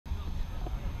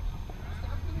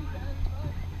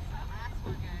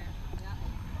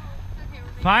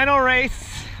Final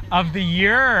race of the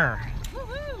year.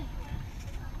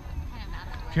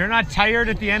 If you're not tired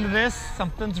at the end of this,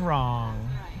 something's wrong.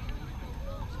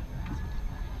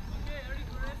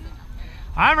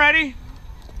 I'm ready.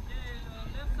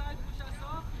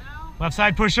 Left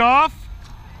side push off.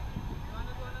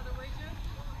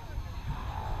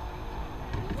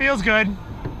 Feels good.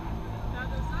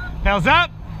 Pedals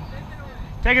up.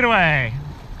 Take it away.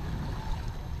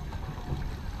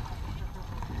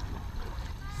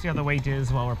 See how the weight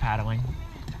is while we're paddling.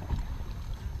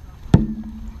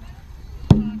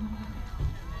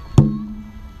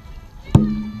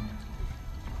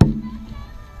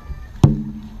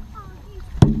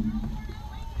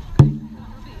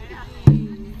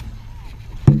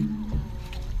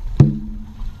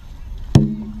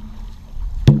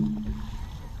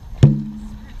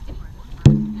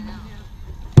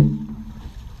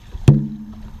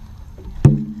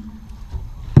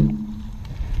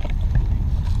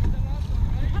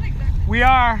 We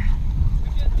are.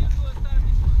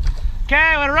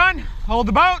 Okay, let it run. Hold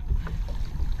the boat.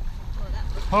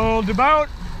 Hold the boat.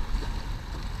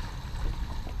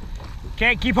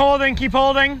 Okay, keep holding, keep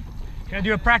holding. Gonna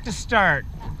do a practice start.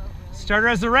 Starter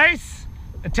as the race.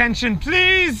 Attention,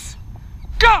 please.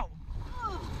 Go!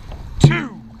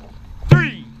 2,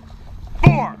 3,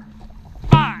 4,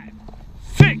 5,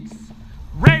 6.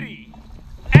 Ready.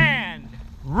 And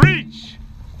reach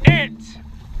it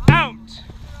out.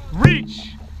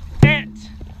 Reach it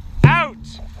out.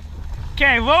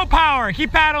 Okay, low power.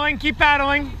 Keep paddling, keep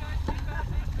paddling.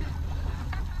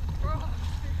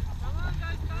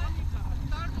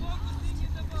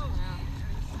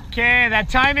 Okay, that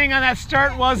timing on that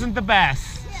start wasn't the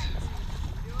best.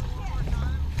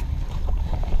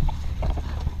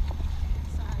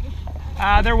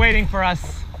 They're waiting for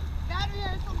us.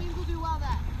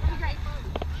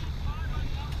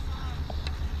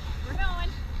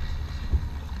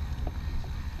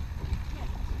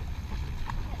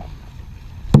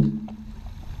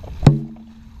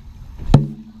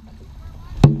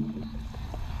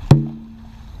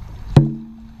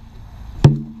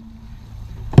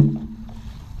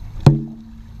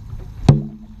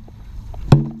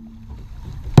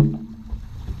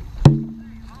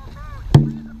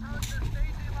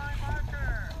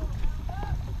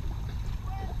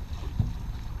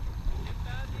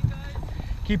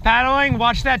 Keep paddling,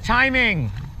 watch that timing.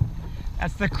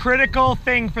 That's the critical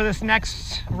thing for this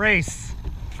next race.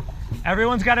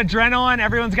 Everyone's got adrenaline,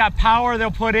 everyone's got power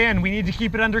they'll put in. We need to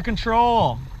keep it under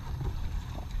control.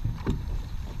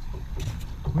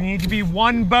 We need to be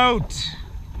one boat,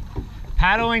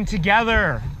 paddling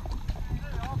together.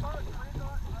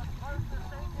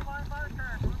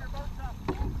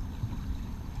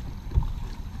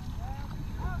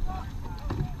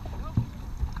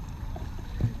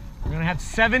 We're gonna have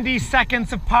 70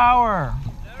 seconds of power.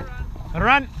 Let it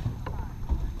run.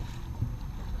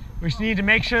 We just need to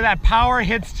make sure that power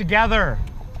hits together.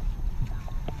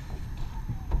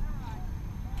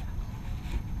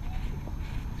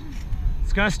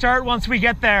 It's gonna start once we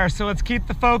get there, so let's keep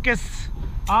the focus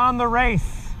on the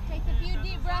race. Take a few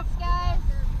deep breaths, guys.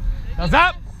 Thumbs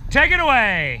up, take it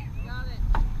away.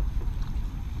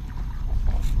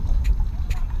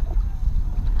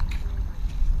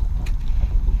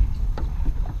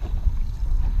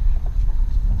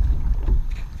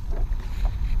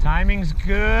 Timing's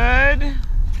good.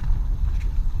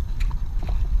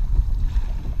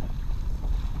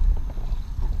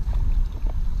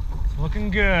 It's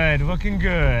looking good, looking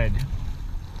good.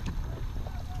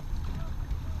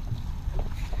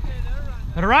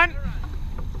 Let it run.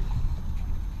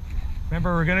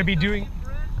 Remember, we're gonna be doing,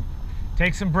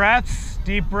 take some breaths,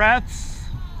 deep breaths.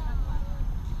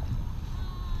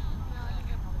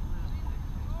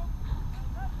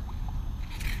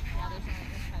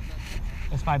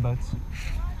 There's 5 boats.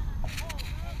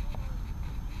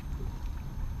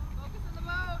 Focus in the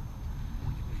boat.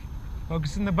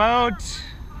 Focus in the boat.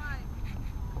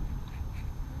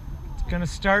 It's gonna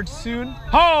start soon.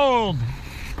 Hold!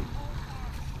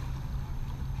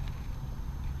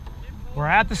 We're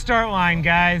at the start line,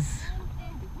 guys.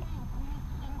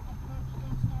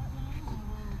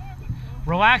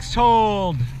 Relaxed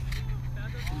hold.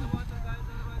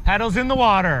 Paddles in the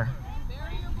water.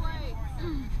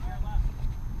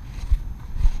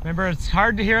 Remember, it's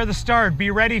hard to hear the start. Be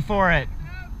ready for it.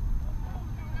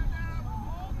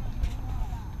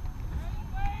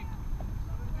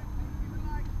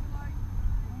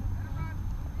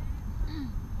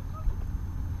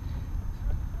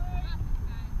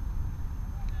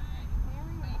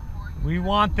 We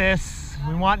want this.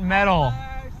 We want metal.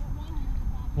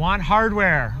 Want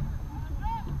hardware.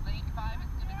 Lane 5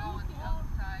 is going to go on the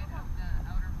outside of the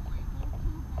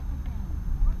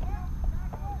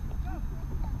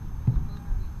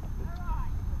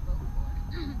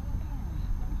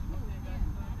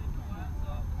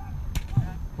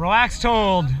Relaxed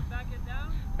hold. Back it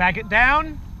down. Back it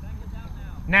down. Back it down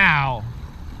Now.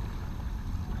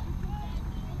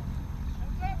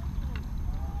 now.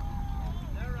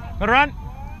 Let her run.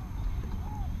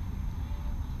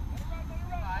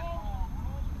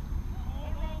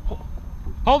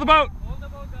 Hold the boat. Hold the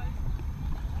boat, guys.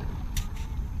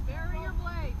 Bury your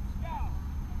blades.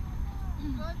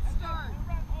 Good start.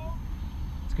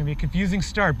 It's going to be a confusing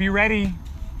start. Be ready.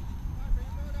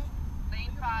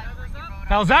 Lane 5. Feathers up.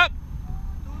 Paddles up.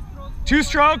 2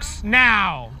 strokes. 2 strokes.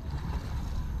 Now.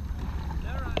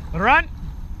 Let run. Let her run.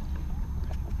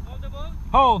 Hold the boat.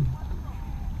 Hold.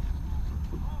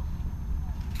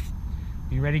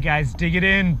 Be ready, guys. Dig it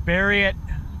in. Bury it.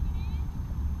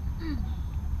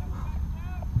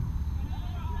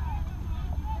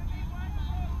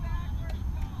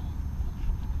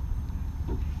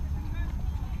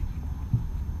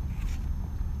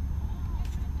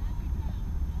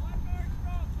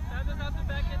 Feathers up to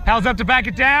back it. Paddles up to back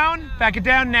it down. Back it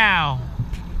down now.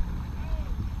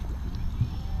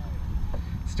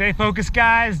 Stay focused,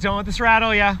 guys. Don't let this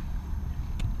rattle ya.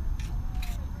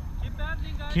 Keep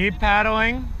paddling, guys. Keep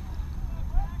paddling.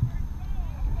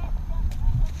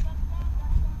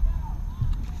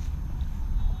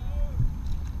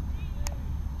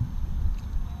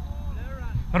 Let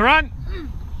run. Let her run.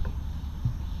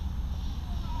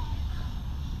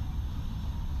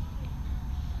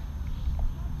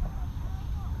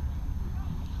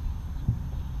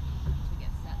 To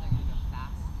get set, they're gonna go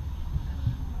fast.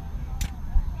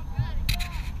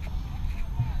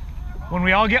 When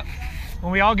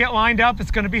we all get lined up,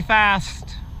 it's going to be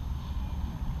fast.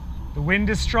 The wind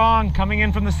is strong coming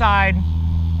in from the side.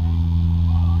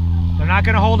 They're not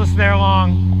going to hold us there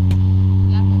long.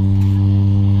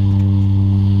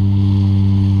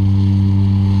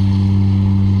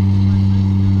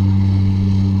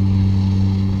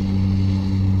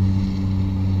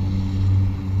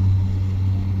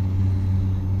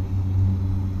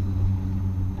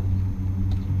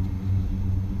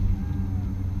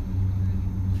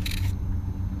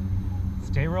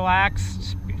 Stay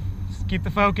relaxed. Just keep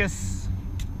the focus.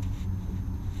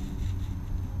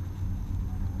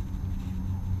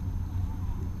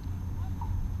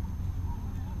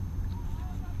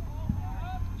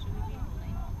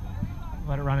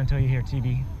 Let it run until you hear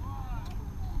TB.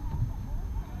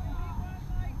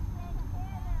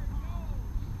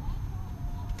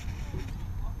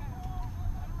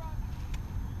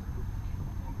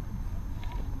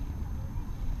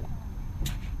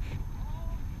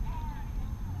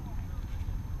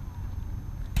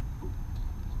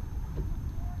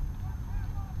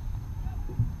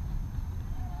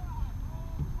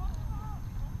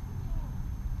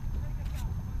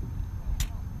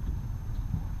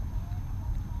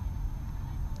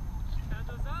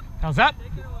 Feathers up. Paddles up.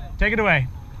 Take it away. Take it away.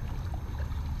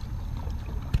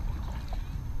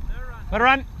 Let run. Let her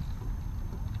run.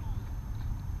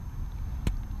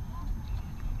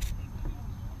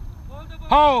 Hold the boat.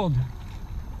 Hold.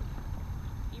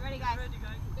 You ready, guys? Ready,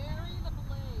 guys. Bury the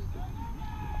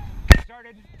blade.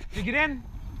 Started. Dig it in.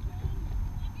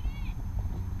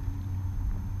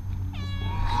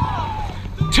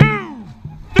 Two,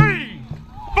 three,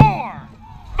 4,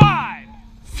 5,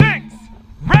 6.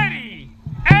 Ready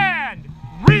and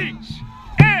reach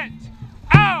it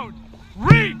out.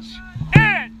 Reach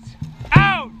it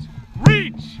out.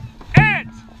 Reach it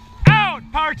out.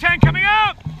 Power 10 coming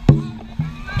up.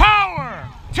 Power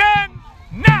 10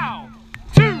 now.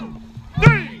 2,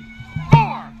 3,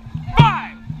 4,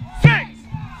 5, 6,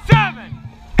 7,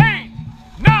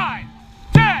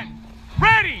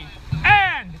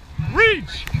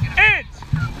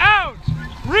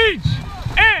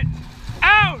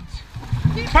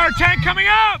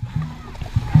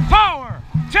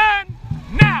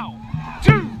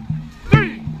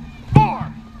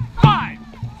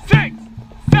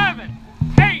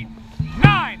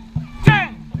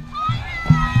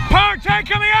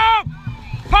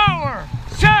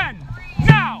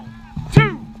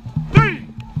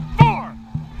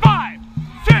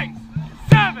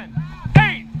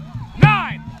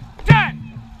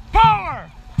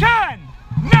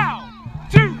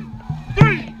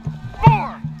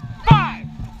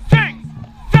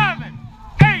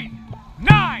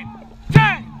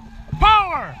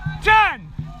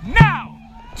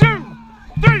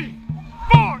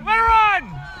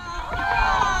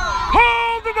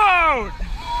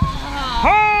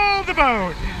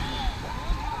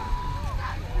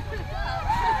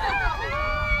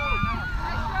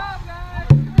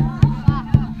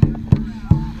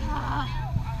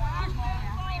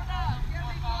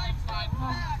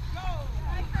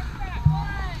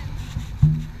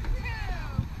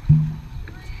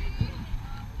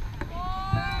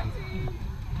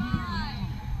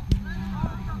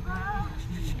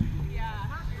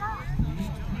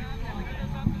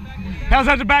 Pals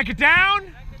have to back it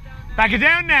down. Back it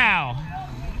down now.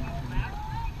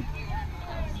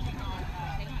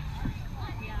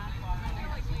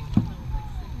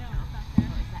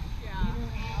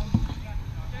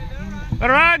 Let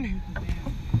her run.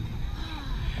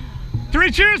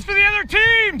 3 cheers for the other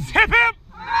teams. Hip hip.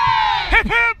 Hooray! Hip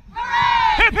hip.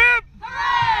 Hooray! Hip hip.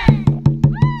 Hooray!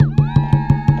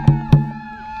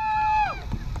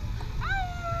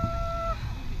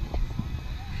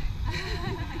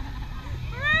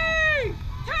 Three,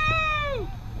 two,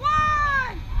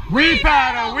 one. We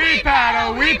paddle, we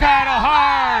paddle, we paddle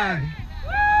hard.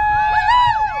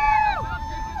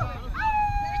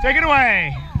 Take it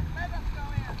away.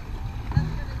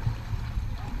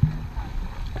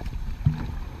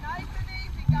 Nice and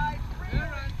easy, guys.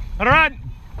 Let her run.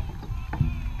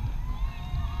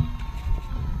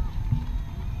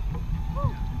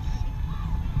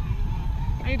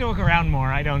 I need to look around more.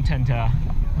 I don't tend to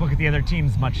look at the other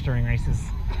teams much during races.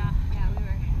 Yeah,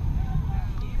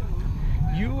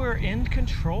 we were. You were in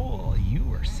control. You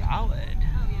were solid.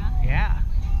 Oh, yeah? Yeah.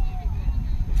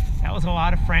 That was a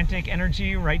lot of frantic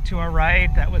energy right to our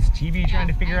right. That was TV trying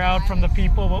to figure out from the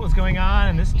people what was going on,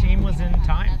 and this team was in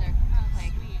time.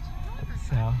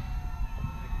 So, I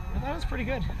thought it was pretty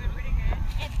good.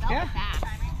 It felt Yeah. fast.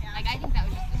 Like, I think that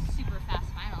was just a super fast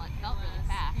final. It felt really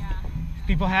fast.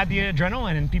 People had the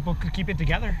adrenaline and people could keep it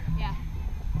together. Yeah.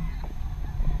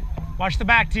 Watch the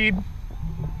back, team.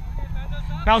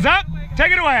 Bells up.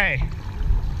 Take it away.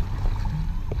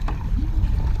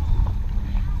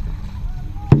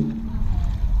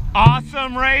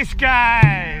 Awesome race,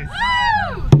 guys.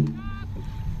 Woo!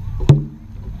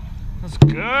 That's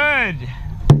good.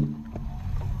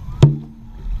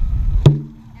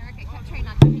 Eric, I kept trying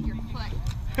not to hit your foot.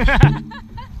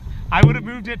 I would have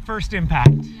moved it first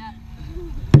impact. Yeah.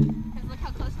 Because look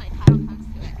how close my paddle comes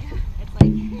to it. It's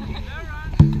like,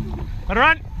 Let her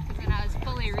run. when I was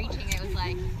fully reaching, it was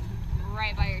like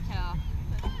right by your toe.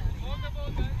 Hold the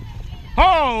boat, guys.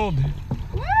 Hold.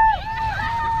 Woo!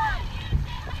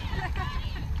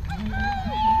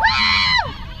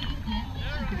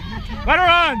 Let her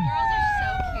run. Girls are so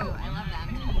cute. I love them.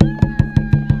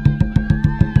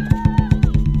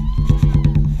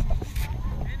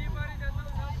 Anybody that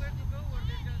knows how where to go, or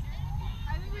they just I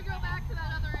think we go back to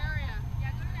that other area.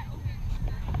 Yeah, go to that open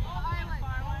island.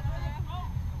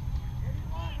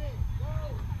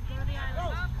 Go to the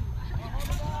island.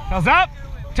 Bells up.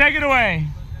 Take it away.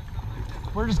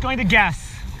 We're just going to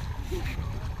guess. Let's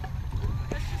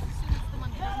just assume it's the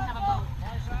one that doesn't have a boat.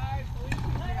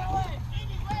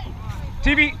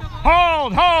 TV.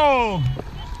 Hold. Hold.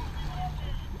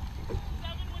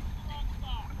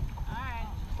 Alright.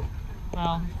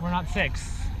 Well, we're not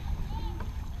 6.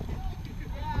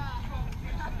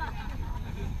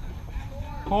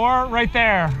 Four right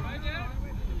there. right there?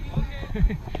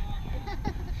 Okay.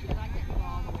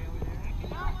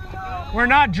 We're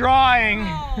not drawing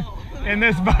in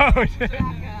this boat. Back up, dude.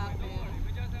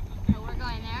 So we're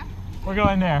going there? We're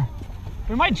going there.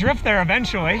 We might drift there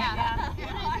eventually. Yeah. We'll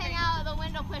just hang out, the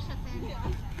wind will push us in.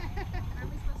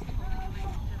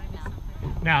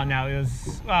 No, it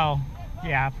was, well,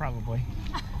 yeah, probably.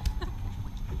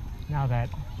 Now that.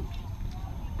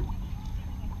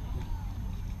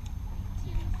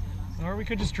 Or we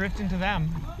could just drift into them.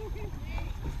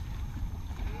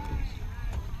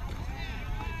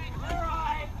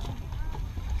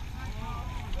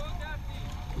 Go, Daphne.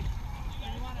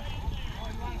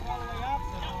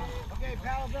 Okay,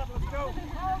 paddles up, let's go.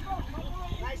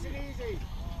 Nice and easy.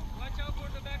 Watch out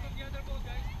for the back of the other boat,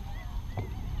 guys.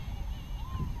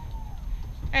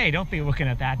 Hey, don't be looking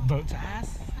at that boat's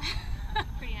ass.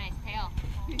 Pretty nice tail.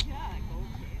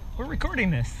 We're recording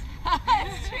this.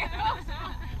 That's true.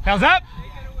 Paddles up.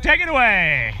 Take it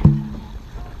away.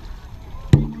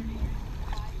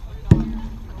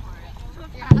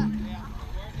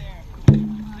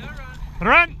 Let her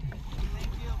run.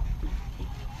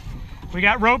 We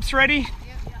got ropes ready.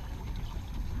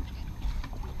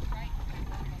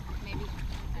 Maybe.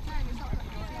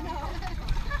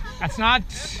 That's not.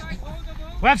 Hold the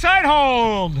boat. Left side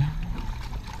hold. Okay.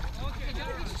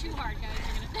 Don't reach too hard,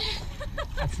 guys.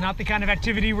 That's not the kind of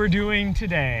activity we're doing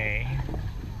today.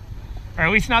 Or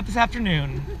at least not this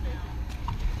afternoon.